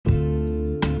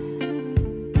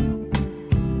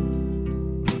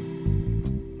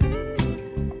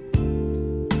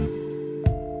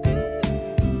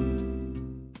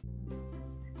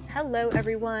Hello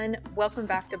everyone, welcome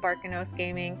back to Barkanos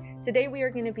Gaming. Today we are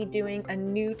going to be doing a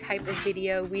new type of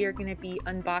video. We are going to be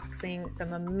unboxing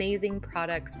some amazing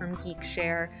products from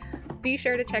GeekShare. Be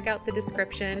sure to check out the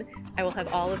description. I will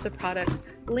have all of the products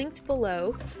linked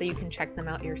below so you can check them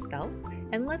out yourself.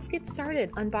 And let's get started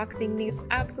unboxing these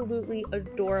absolutely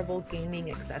adorable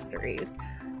gaming accessories.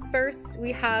 First,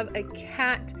 we have a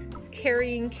cat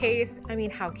carrying case. I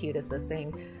mean, how cute is this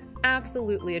thing?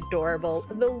 Absolutely adorable.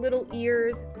 The little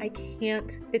ears, I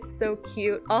can't. It's so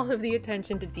cute. All of the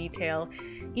attention to detail.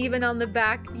 Even on the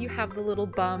back, you have the little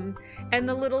bum, and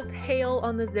the little tail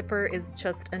on the zipper is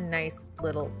just a nice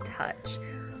little touch.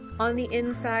 On the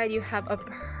inside, you have a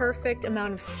perfect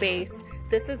amount of space.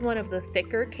 This is one of the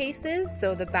thicker cases,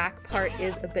 so the back part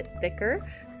is a bit thicker.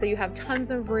 So you have tons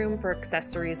of room for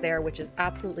accessories there, which is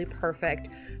absolutely perfect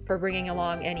for bringing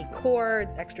along any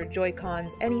cords, extra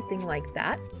Joy-Cons, anything like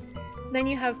that. Then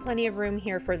you have plenty of room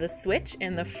here for the Switch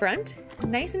in the front.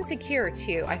 Nice and secure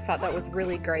too. I thought that was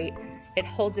really great. It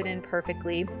holds it in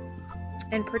perfectly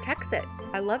and protects it.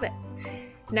 I love it.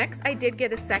 Next, I did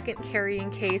get a second carrying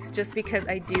case just because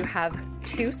I do have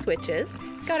two Switches.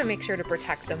 Gotta make sure to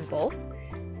protect them both.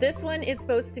 This one is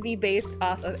supposed to be based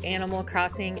off of Animal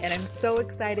Crossing, and I'm so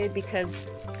excited because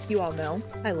you all know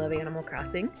I love Animal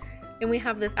Crossing. And we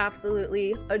have this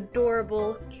absolutely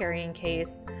adorable carrying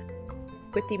case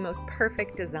with the most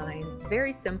perfect designs.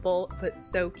 Very simple, but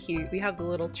so cute. We have the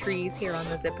little trees here on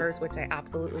the zippers, which I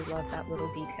absolutely love that little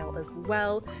detail as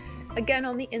well. Again,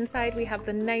 on the inside, we have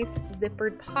the nice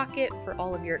zippered pocket for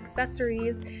all of your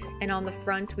accessories. And on the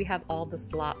front, we have all the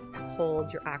slots to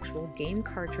hold your actual game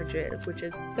cartridges, which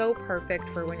is so perfect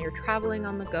for when you're traveling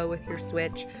on the go with your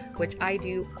Switch, which I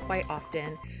do quite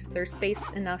often. There's space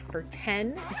enough for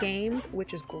 10 games,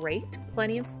 which is great.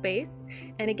 Plenty of space.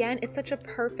 And again, it's such a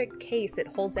perfect case. It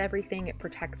holds everything, it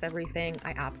protects everything.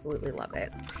 I absolutely love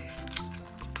it.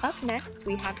 Up next,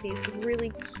 we have these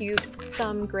really cute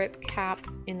thumb grip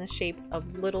caps in the shapes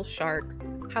of little sharks.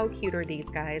 How cute are these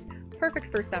guys? Perfect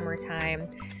for summertime.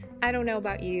 I don't know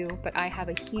about you, but I have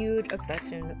a huge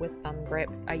obsession with thumb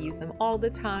grips. I use them all the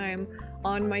time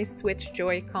on my Switch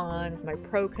Joy-Cons, my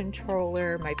Pro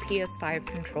controller, my PS5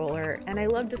 controller, and I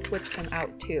love to switch them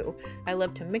out too. I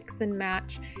love to mix and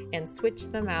match and switch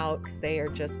them out because they are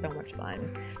just so much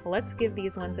fun. Let's give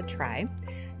these ones a try.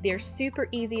 They're super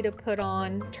easy to put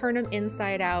on, turn them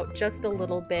inside out just a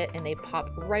little bit and they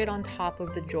pop right on top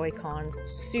of the Joy-Cons,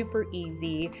 super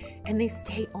easy, and they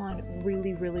stay on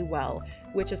really, really well,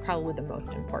 which is probably the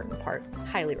most important part.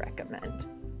 Highly recommend.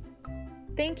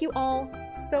 Thank you all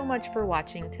so much for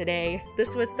watching today.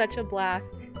 This was such a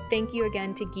blast. Thank you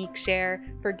again to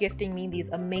GeekShare for gifting me these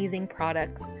amazing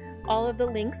products. All of the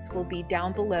links will be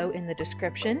down below in the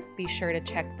description. Be sure to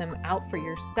check them out for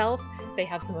yourself. They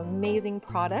have some amazing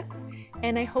products,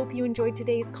 and I hope you enjoyed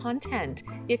today's content.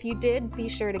 If you did, be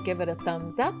sure to give it a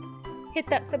thumbs up, hit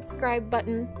that subscribe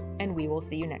button, and we will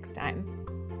see you next time.